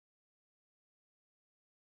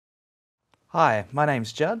Hi, my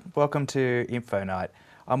name's Judd. Welcome to Info Night.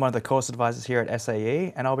 I'm one of the course advisors here at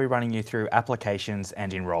SAE and I'll be running you through applications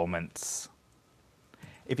and enrolments.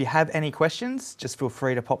 If you have any questions, just feel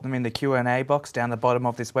free to pop them in the Q&A box down the bottom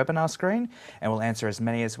of this webinar screen and we'll answer as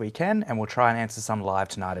many as we can, and we'll try and answer some live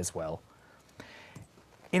tonight as well.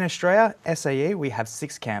 In Australia, SAE, we have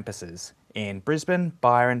 6 campuses in Brisbane,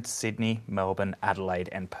 Byron, Sydney, Melbourne, Adelaide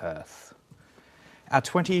and Perth. Our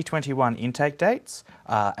 2021 intake dates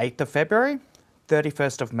are 8th of February,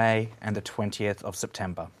 31st of May and the 20th of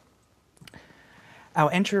September. Our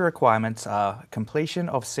entry requirements are completion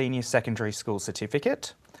of senior secondary school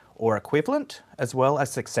certificate or equivalent, as well as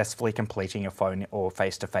successfully completing a phone or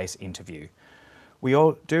face-to-face interview. We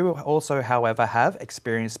do also, however, have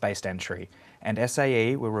experience-based entry, and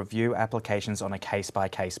SAE will review applications on a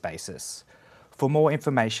case-by-case basis. For more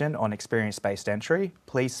information on experience-based entry,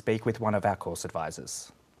 please speak with one of our course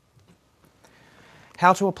advisors.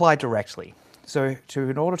 How to apply directly. So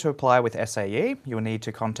in order to apply with SAE, you will need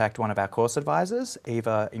to contact one of our course advisors,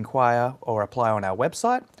 either inquire or apply on our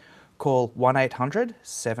website, call 1800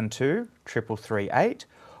 72 3338,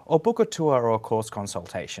 or book a tour or a course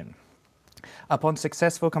consultation. Upon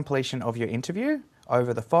successful completion of your interview,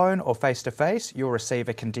 over the phone or face-to-face, you'll receive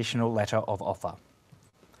a conditional letter of offer.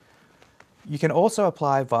 You can also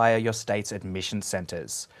apply via your state's admission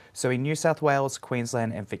centres. So in New South Wales,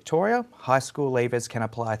 Queensland and Victoria, high school leavers can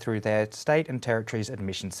apply through their state and territories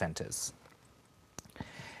admission centres.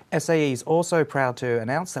 SAE is also proud to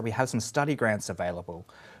announce that we have some study grants available.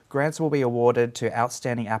 Grants will be awarded to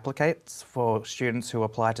outstanding applicants for students who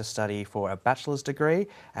apply to study for a bachelor's degree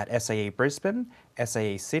at SAE Brisbane,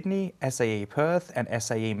 SAE Sydney, SAE Perth and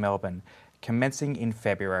SAE Melbourne, commencing in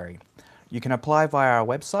February. You can apply via our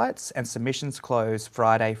websites and submissions close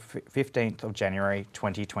Friday 15th of January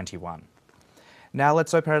 2021. Now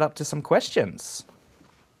let's open it up to some questions.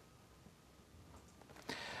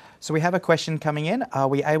 So we have a question coming in. Are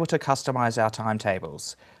we able to customise our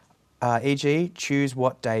timetables? E.g., choose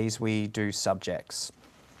what days we do subjects.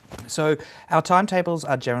 So our timetables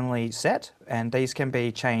are generally set, and these can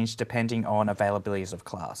be changed depending on availabilities of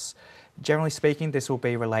class. Generally speaking, this will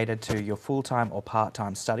be related to your full-time or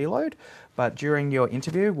part-time study load, but during your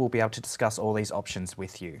interview, we'll be able to discuss all these options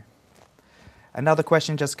with you. Another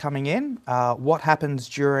question just coming in, what happens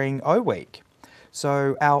during O week?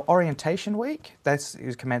 So our orientation week, this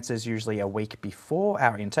commences usually a week before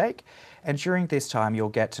our intake, and during this time you'll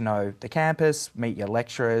get to know the campus, meet your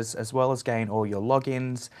lecturers, as well as gain all your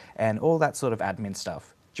logins and all that sort of admin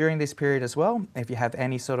stuff. During this period as well, if you have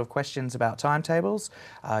any sort of questions about timetables,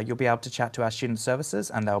 you'll be able to chat to our student services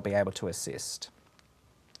and they'll be able to assist.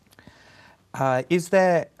 Is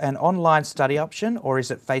there an online study option or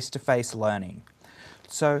is it face-to-face learning?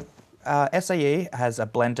 So SAE has a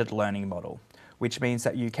blended learning model, which means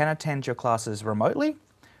that you can attend your classes remotely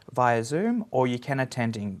via Zoom, or you can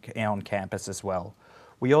attend on campus as well.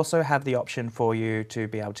 We also have the option for you to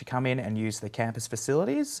be able to come in and use the campus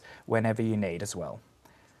facilities whenever you need as well.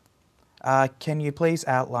 Can you please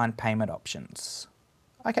outline payment options?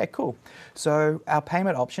 Okay, cool. So our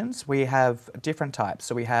payment options, we have different types.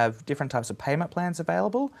 So we have different types of payment plans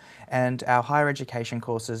available, and our higher education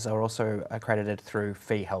courses are also accredited through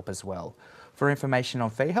Fee Help as well. For information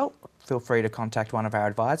on Fee Help, feel free to contact one of our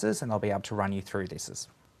advisors and they'll be able to run you through this.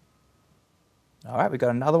 All right, we've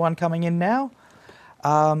got another one coming in now.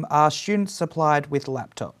 Are students supplied with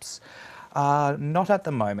laptops? Not at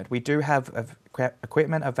the moment. We do have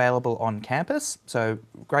equipment available on campus, so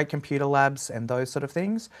great computer labs and those sort of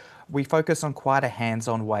things. We focus on quite a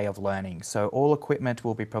hands-on way of learning, so all equipment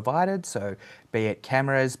will be provided, so be it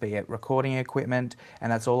cameras, be it recording equipment, and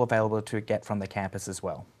that's all available to get from the campus as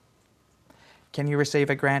well. Can you receive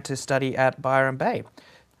a grant to study at Byron Bay?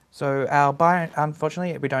 So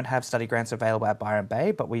unfortunately, we don't have study grants available at Byron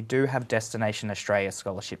Bay, but we do have Destination Australia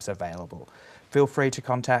scholarships available. Feel free to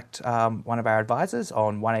contact one of our advisors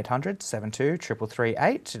on 1800 72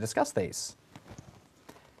 3338 to discuss these.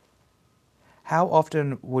 How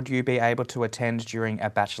often would you be able to attend during a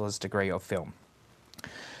bachelor's degree of film?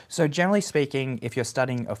 So generally speaking, if you're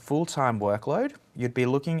studying a full-time workload, you'd be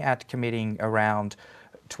looking at committing around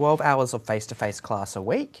 12 hours of face-to-face class a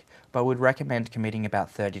week, but would recommend committing about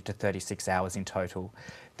 30 to 36 hours in total.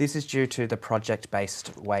 This is due to the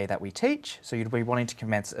project-based way that we teach, so you'd be wanting to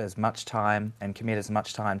commence as much time and commit as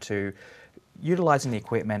much time to utilising the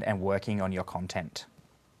equipment and working on your content.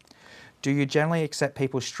 Do you generally accept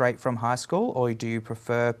people straight from high school, or do you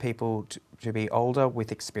prefer people to be older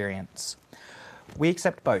with experience? We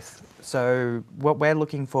accept both. So what we're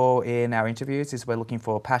looking for in our interviews is we're looking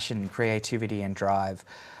for passion, creativity and drive.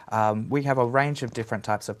 We have a range of different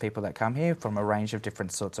types of people that come here from a range of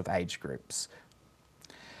different sorts of age groups.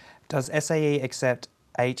 Does SAE accept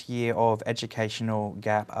 8 years of educational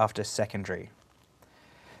gap after secondary?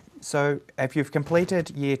 So if you've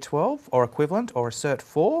completed year 12 or equivalent or a Cert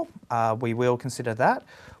 4, we will consider that.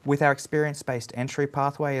 With our experience-based entry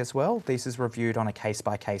pathway as well, this is reviewed on a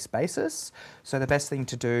case-by-case basis. So the best thing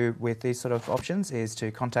to do with these sort of options is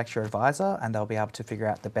to contact your advisor and they'll be able to figure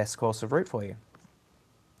out the best course of route for you.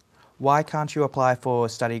 Why can't you apply for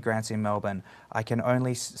study grants in Melbourne? I can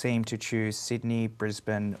only seem to choose Sydney,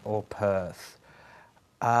 Brisbane or Perth.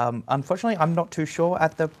 Unfortunately, I'm not too sure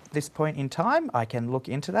at this point in time. I can look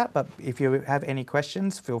into that, but if you have any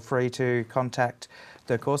questions, feel free to contact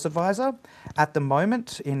the course advisor. At the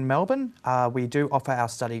moment in Melbourne, we do offer our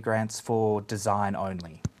study grants for design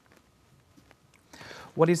only.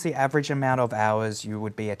 What is the average amount of hours you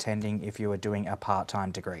would be attending if you were doing a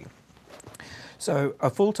part-time degree? So a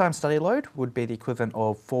full-time study load would be the equivalent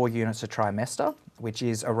of 4 units a trimester, which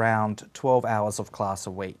is around 12 hours of class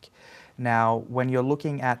a week. Now, when you're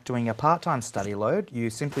looking at doing a part-time study load, you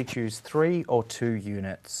simply choose 3 or 2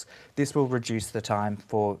 units. This will reduce the time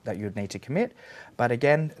that you'd need to commit. But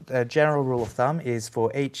again, the general rule of thumb is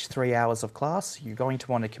for each 3 hours of class, you're going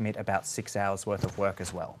to want to commit about 6 hours worth of work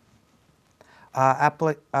as well.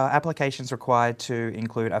 Applications required to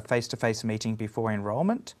include a face-to-face meeting before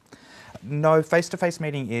enrolment. No, face-to-face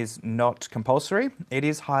meeting is not compulsory. It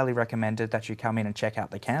is highly recommended that you come in and check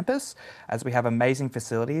out the campus, as we have amazing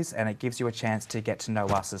facilities and it gives you a chance to get to know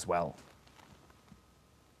us as well.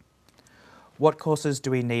 What courses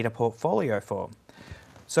do we need a portfolio for?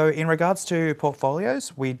 So in regards to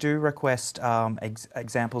portfolios, we do request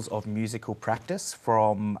examples of musical practice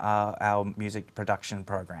from our music production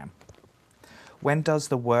program. When does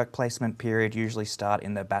the work placement period usually start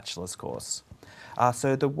in the bachelor's course?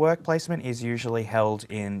 So the work placement is usually held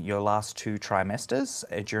in your last 2 trimesters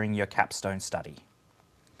during your capstone study.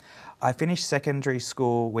 I finished secondary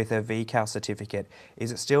school with a VCAL certificate.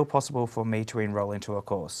 Is it still possible for me to enrol into a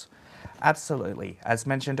course? Absolutely. As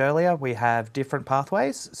mentioned earlier, we have different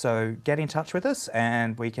pathways, so get in touch with us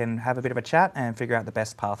and we can have a bit of a chat and figure out the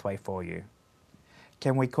best pathway for you.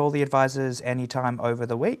 Can we call the advisors anytime over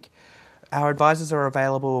the week? Our advisors are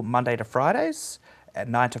available Monday to Fridays at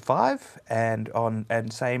 9 to 5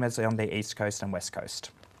 and same as on the East Coast and West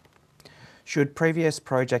Coast. Should previous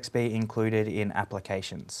projects be included in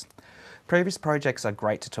applications? Previous projects are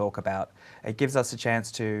great to talk about. It gives us a chance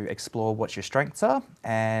to explore what your strengths are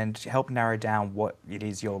and help narrow down what it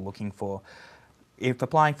is you're looking for. If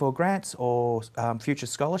applying for grants or future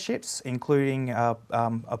scholarships, including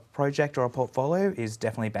a project or a portfolio is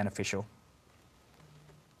definitely beneficial.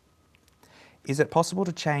 Is it possible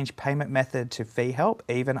to change payment method to fee help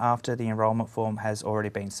even after the enrolment form has already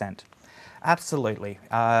been sent? Absolutely.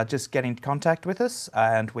 Just get in contact with us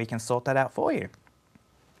and we can sort that out for you.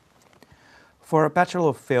 For a Bachelor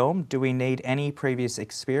of Film, do we need any previous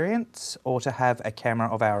experience or to have a camera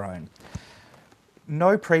of our own?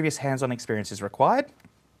 No previous hands-on experience is required.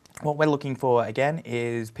 What we're looking for, again,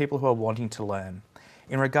 is people who are wanting to learn.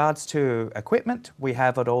 In regards to equipment, we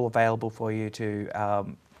have it all available for you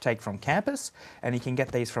to take from campus, and you can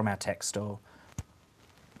get these from our tech store.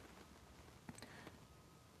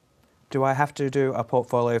 Do I have to do a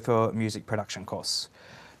portfolio for music production course?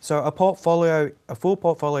 So a full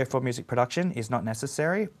portfolio for music production is not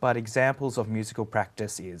necessary, but examples of musical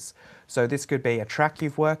practice is. So this could be a track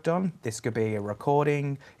you've worked on, this could be a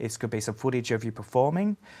recording, this could be some footage of you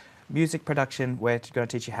performing. Music production, we're going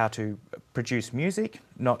to teach you how to produce music,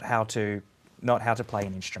 not how to play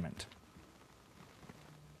an instrument.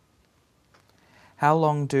 How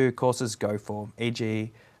long do courses go for,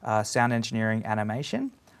 e.g. sound engineering,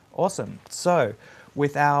 animation? Awesome. So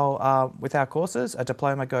with our courses, a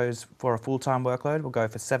diploma goes for a full-time workload will go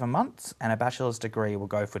for 7 months and a bachelor's degree will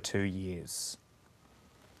go for 2 years.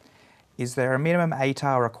 Is there a minimum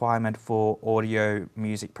ATAR requirement for audio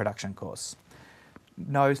music production course?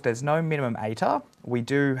 No, there's no minimum ATAR. We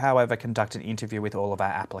do, however, conduct an interview with all of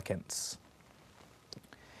our applicants.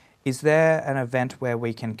 Is there an event where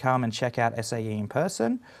we can come and check out SAE in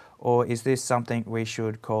person, or is this something we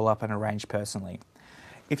should call up and arrange personally?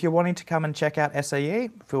 If you're wanting to come and check out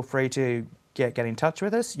SAE, feel free to get in touch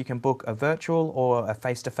with us. You can book a virtual or a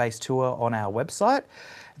face-to-face tour on our website.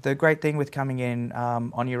 The great thing with coming in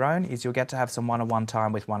on your own is you'll get to have some one-on-one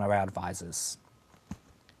time with one of our advisors.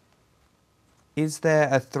 Is there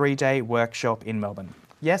a 3-day workshop in Melbourne?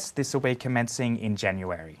 Yes, this will be commencing in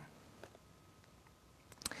January.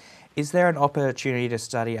 Is there an opportunity to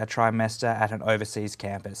study a trimester at an overseas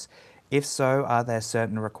campus? If so, are there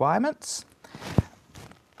certain requirements?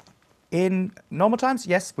 In normal times,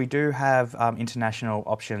 yes, we do have international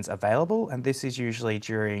options available, and this is usually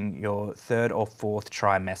during your third or fourth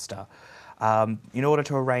trimester. In order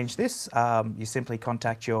to arrange this, you simply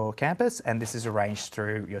contact your campus, and this is arranged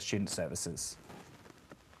through your student services.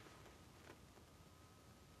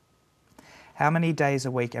 How many days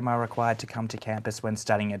a week am I required to come to campus when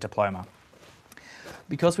studying a diploma?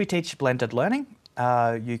 Because we teach blended learning,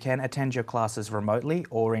 you can attend your classes remotely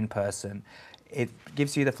or in person. It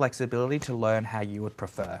gives you the flexibility to learn how you would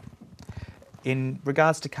prefer. In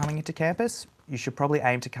regards to coming into campus, you should probably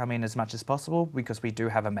aim to come in as much as possible because we do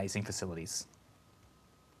have amazing facilities.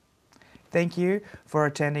 Thank you for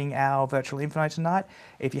attending our Virtual Info Night tonight.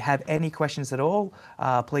 If you have any questions at all,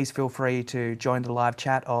 please feel free to join the live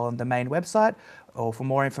chat on the main website, or for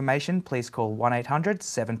more information, please call 1800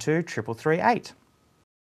 72 33338.